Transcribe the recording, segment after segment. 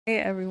Hey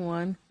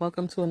everyone,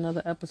 welcome to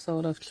another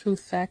episode of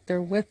Truth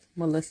Factor with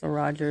Melissa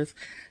Rogers.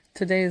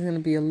 Today is going to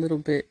be a little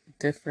bit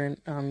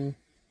different. I'm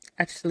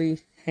actually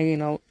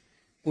hanging out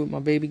with my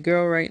baby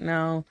girl right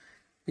now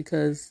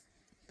because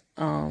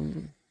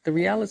the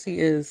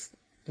reality is,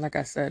 like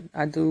I said,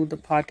 I do the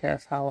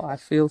podcast how I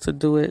feel to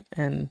do it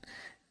and,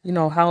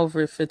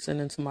 however it fits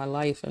into my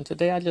life. And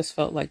today I just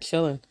felt like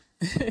chilling,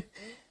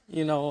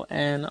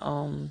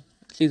 and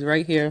she's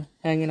right here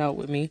hanging out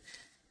with me.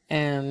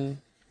 And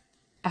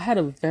I had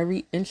a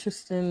very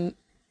interesting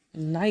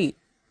night.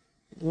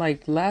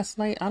 Like last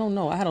night, I don't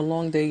know. I had a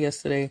long day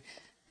yesterday,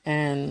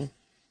 and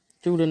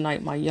through the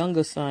night, my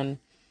younger son,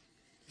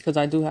 because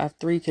I do have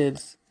three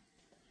kids,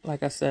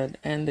 like I said,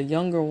 and the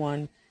younger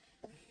one,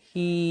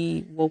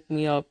 he woke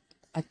me up,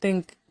 I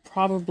think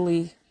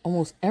probably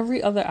almost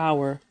every other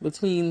hour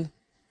between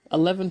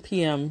 11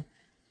 p.m.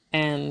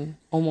 and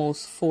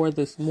almost 4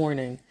 this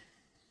morning.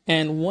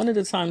 And one of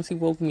the times he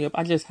woke me up,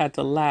 I just had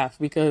to laugh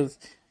because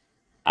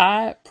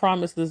I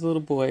promised this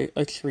little boy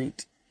a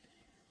treat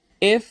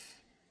if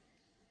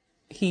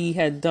he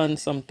had done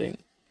something.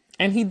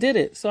 And he did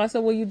it. So I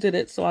said, well, you did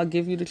it. So I'll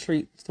give you the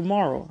treat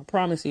tomorrow. I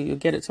promise you, you'll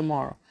get it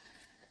tomorrow.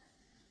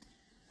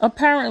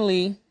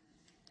 Apparently,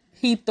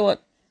 he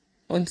thought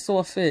and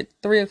saw fit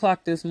 3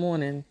 o'clock this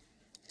morning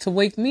to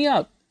wake me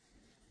up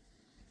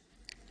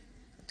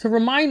to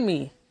remind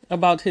me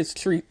about his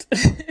treat.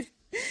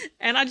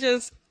 And I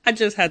just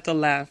had to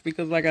laugh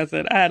because, like I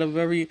said, I had a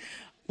very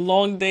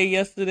long day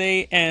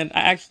yesterday, and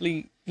I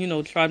actually,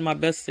 tried my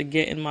best to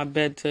get in my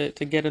bed to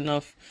get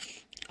enough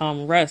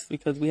rest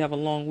because we have a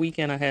long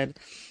weekend ahead.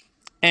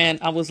 And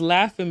I was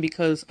laughing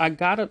because I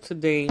got up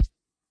today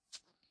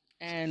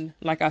and,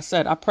 like I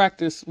said, I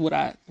practice what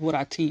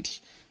I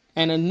teach.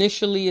 And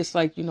initially it's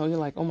like, you're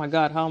like, oh my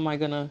God, how am I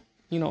gonna,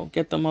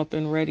 get them up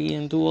and ready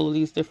and do all of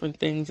these different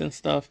things and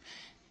stuff.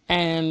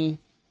 And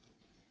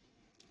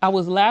I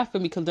was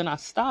laughing because then I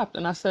stopped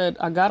and I said,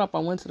 I got up, I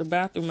went to the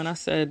bathroom and I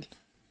said,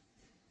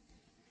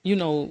 you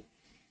know,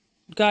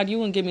 God, you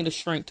wouldn't give me the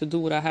strength to do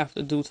what I have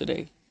to do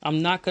today.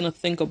 I'm not going to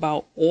think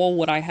about all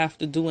what I have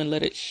to do and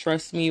let it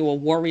stress me or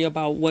worry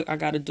about what I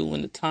got to do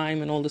in the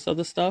time and all this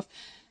other stuff.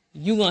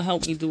 You going to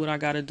help me do what I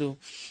got to do.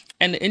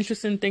 And the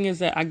interesting thing is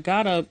that I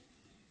got up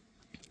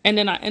and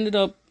then I ended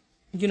up,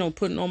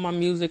 putting on my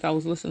music. I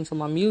was listening to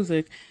my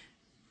music.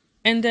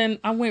 And then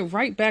I went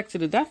right back to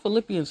that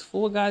Philippians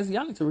 4, guys.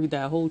 Y'all need to read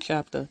that whole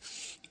chapter.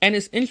 And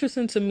it's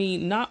interesting to me,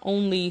 not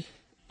only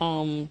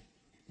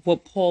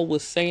what Paul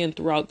was saying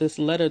throughout this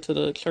letter to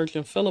the church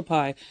in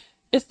Philippi,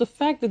 it's the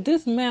fact that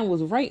this man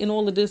was writing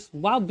all of this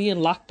while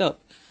being locked up.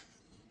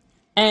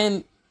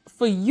 And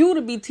for you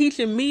to be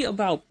teaching me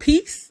about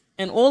peace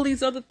and all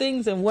these other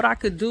things and what I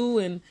could do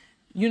and,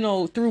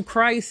 through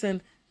Christ. And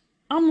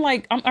I'm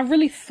like, I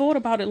really thought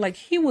about it like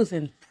he was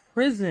in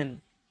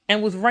prison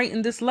and was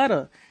writing this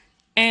letter.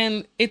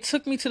 And it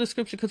took me to the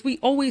scripture because we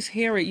always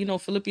hear it,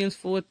 Philippians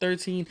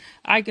 4:13.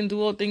 I can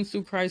do all things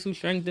through Christ who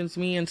strengthens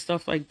me and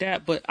stuff like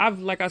that. But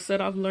like I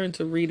said, I've learned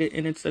to read it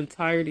in its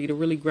entirety to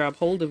really grab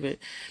hold of it.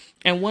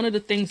 And one of the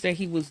things that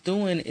he was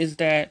doing is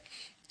that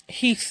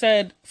he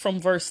said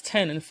from verse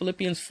 10 in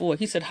Philippians 4,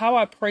 he said, how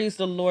I praise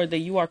the Lord that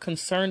you are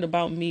concerned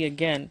about me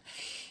again.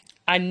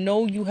 I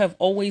know you have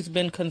always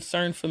been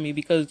concerned for me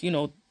because,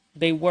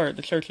 they were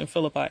the church in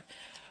Philippi,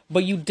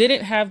 but you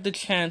didn't have the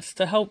chance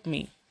to help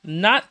me.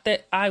 Not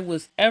that I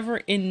was ever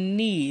in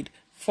need,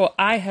 for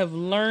I have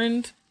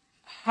learned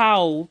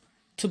how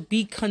to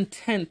be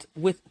content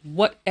with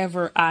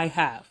whatever I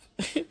have.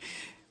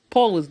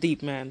 Paul was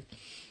deep, man.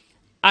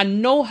 I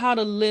know how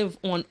to live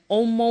on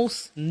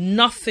almost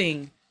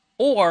nothing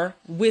or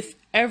with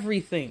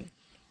everything.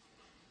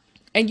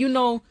 And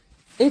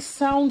it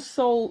sounds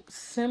so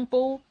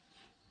simple,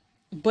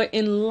 but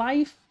in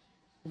life,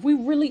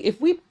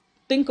 if we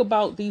think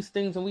about these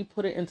things and we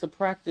put it into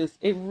practice,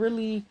 it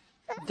really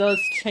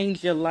does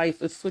change your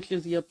life. It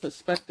switches your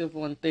perspective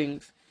on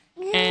things.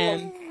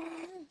 And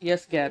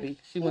yes, Gabby,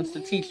 she wants to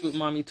teach with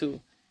mommy too.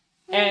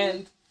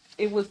 And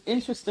it was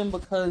interesting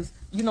because,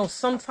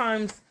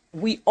 sometimes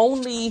we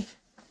only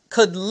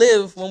could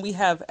live when we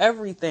have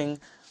everything.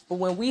 But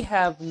when we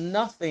have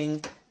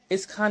nothing,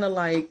 it's kind of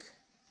like,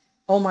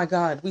 oh my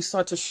God, we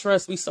start to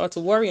stress, we start to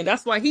worry. And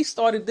that's why he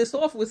started this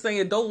off with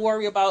saying, don't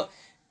worry about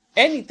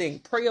anything,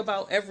 pray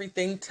about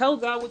everything, tell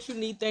God what you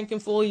need, thank him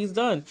for all he's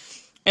done.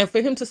 And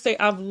for him to say,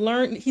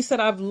 he said,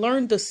 I've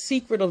learned the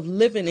secret of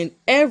living in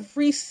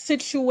every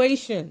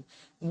situation,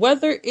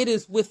 whether it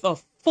is with a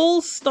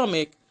full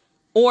stomach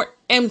or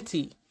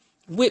empty,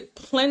 with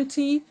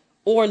plenty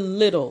or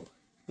little.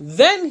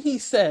 Then he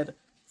said,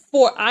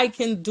 for I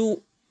can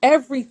do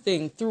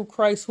everything through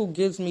Christ who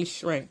gives me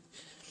strength.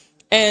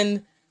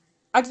 And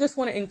I just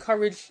want to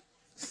encourage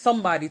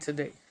somebody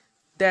today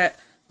that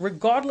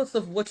regardless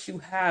of what you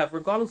have,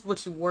 regardless of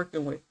what you're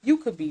working with, you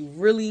could be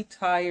really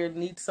tired,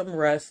 need some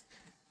rest.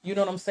 You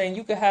know what I'm saying?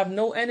 You could have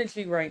no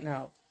energy right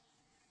now.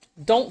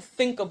 Don't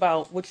think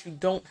about what you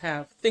don't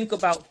have. Think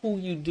about who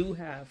you do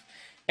have.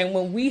 And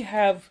when we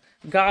have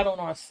God on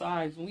our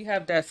sides, when we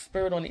have that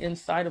spirit on the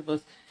inside of us,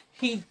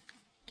 he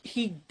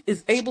he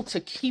is able to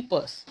keep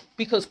us,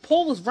 because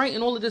Paul was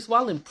writing all of this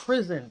while in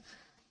prison.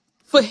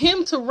 For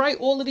him to write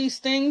all of these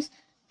things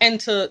and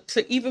to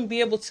even be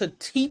able to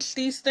teach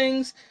these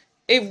things,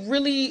 it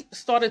really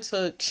started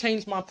to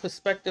change my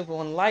perspective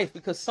on life,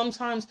 because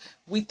sometimes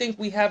we think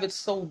we have it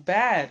so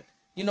bad.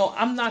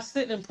 I'm not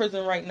sitting in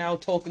prison right now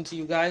talking to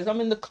you guys.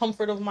 I'm in the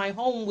comfort of my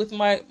home with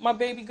my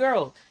baby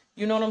girl.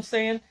 You know what I'm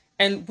saying?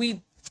 And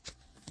we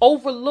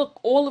overlook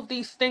all of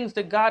these things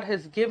that God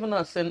has given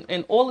us,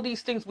 and all of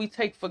these things we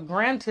take for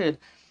granted.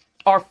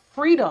 Our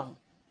freedom.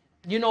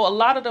 A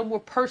lot of them were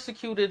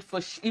persecuted for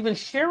even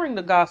sharing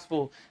the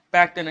gospel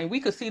back then. And we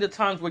could see the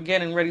times we're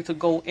getting ready to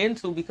go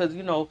into, because,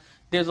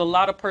 there's a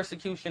lot of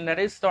persecution that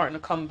is starting to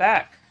come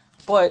back.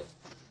 But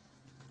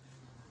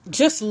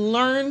just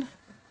learn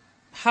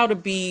how to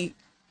be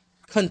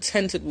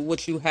contented with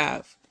what you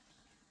have.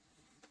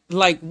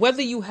 Like,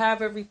 whether you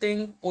have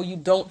everything or you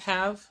don't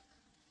have,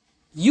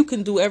 you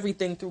can do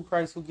everything through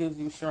Christ who gives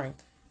you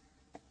strength.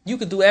 You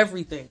can do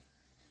everything.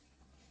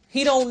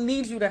 He don't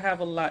need you to have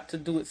a lot to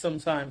do it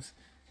sometimes.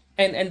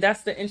 And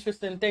that's the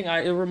interesting thing.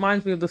 It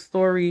reminds me of the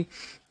story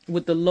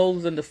with the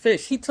loaves and the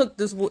fish. He took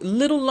this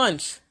little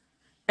lunch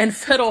and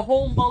fed a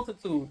whole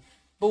multitude.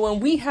 But when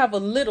we have a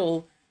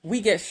little, we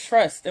get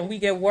stressed and we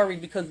get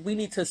worried, because we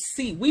need to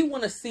see. We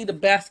want to see the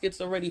baskets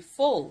already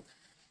full.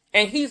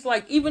 And he's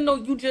like, even though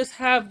you just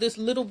have this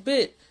little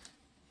bit,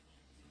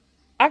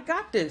 I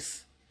got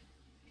this.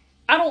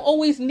 I don't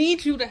always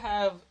need you to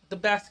have the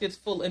baskets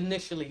full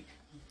initially.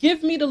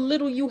 Give me the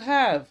little you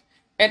have,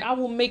 and I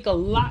will make a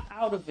lot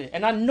out of it.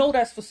 And I know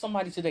that's for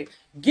somebody today.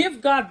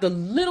 Give God the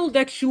little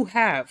that you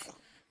have.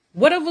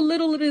 Whatever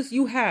little it is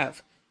you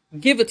have,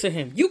 give it to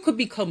him. You could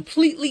be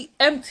completely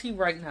empty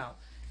right now.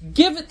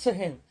 Give it to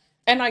him.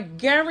 And I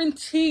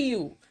guarantee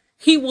you,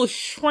 he will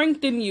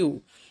strengthen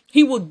you.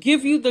 He will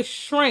give you the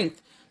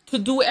strength to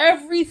do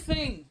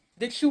everything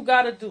that you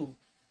got to do.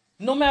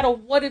 No matter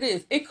what it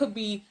is. It could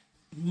be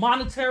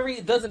monetary.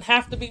 It doesn't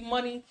have to be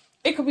money.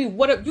 It could be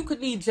whatever. You could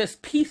need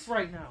just peace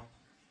right now.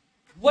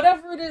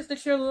 Whatever it is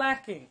that you're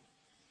lacking,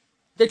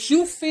 that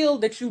you feel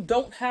that you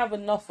don't have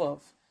enough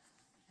of,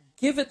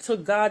 give it to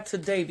God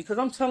today. Because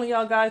I'm telling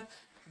y'all guys,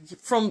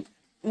 from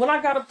when I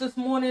got up this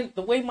morning,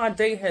 the way my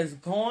day has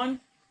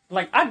gone,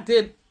 like, I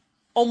did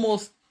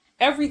almost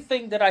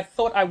everything that I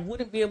thought I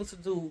wouldn't be able to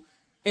do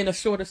in a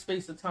shorter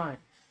space of time.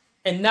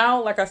 And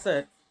now, like I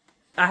said,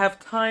 I have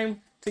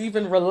time to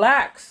even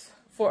relax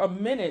for a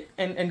minute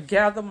and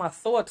gather my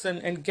thoughts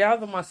and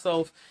gather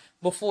myself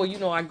before,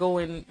 I go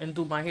in and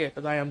do my hair,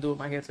 because I am doing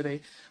my hair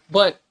today.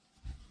 But,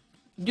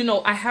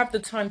 I have the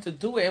time to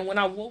do it. And when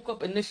I woke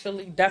up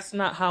initially, that's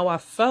not how I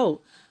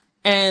felt.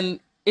 And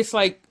it's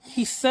like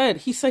he said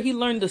he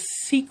learned the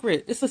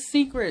secret. It's a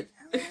secret.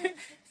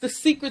 The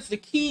secrets, the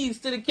keys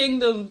to the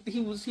kingdom he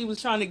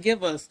was trying to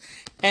give us.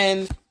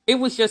 And it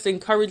was just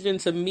encouraging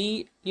to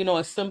me,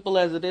 as simple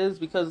as it is,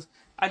 because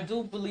I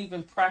do believe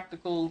in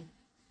practical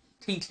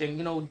teaching,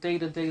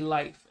 day-to-day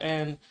life.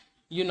 And,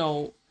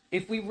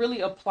 if we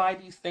really apply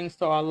these things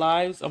to our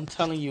lives, I'm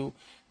telling you,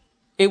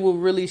 it will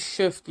really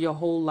shift your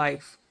whole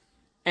life.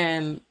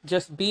 And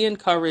just be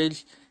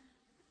encouraged.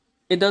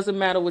 It doesn't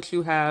matter what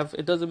you have.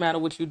 It doesn't matter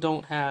what you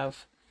don't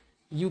have.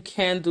 You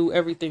can do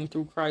everything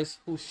through Christ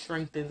who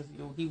strengthens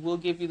you. He will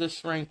give you the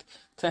strength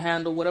to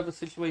handle whatever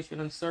situation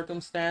and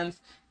circumstance.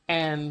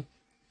 And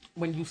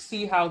when you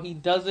see how he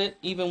does it,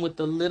 even with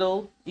the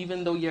little,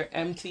 even though you're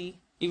empty,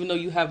 even though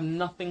you have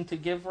nothing to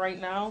give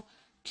right now,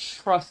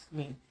 trust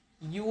me,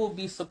 you will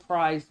be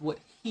surprised what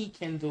he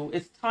can do.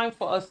 It's time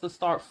for us to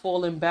start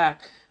falling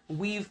back.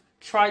 We've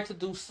tried to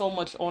do so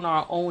much on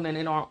our own and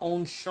in our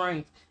own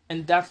strength,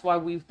 and that's why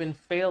we've been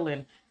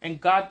failing. And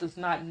God does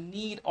not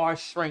need our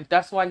strength.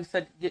 That's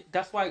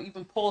why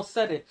even Paul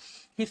said it.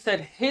 He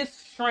said his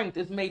strength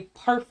is made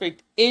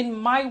perfect in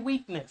my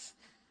weakness.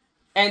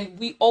 And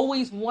we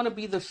always want to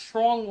be the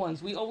strong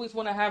ones. We always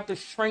want to have the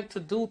strength to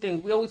do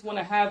things. We always want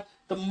to have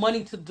the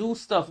money to do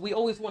stuff. We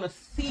always want to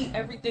see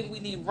everything we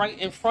need right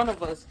in front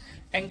of us.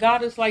 And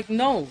God is like,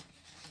 no,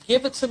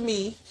 give it to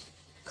me.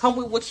 Come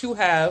with what you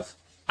have.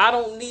 I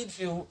don't need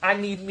you. I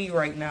need me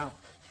right now.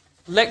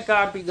 Let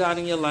God be God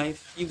in your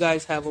life. You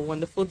guys have a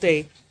wonderful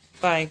day.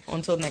 Bye.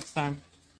 Until next time.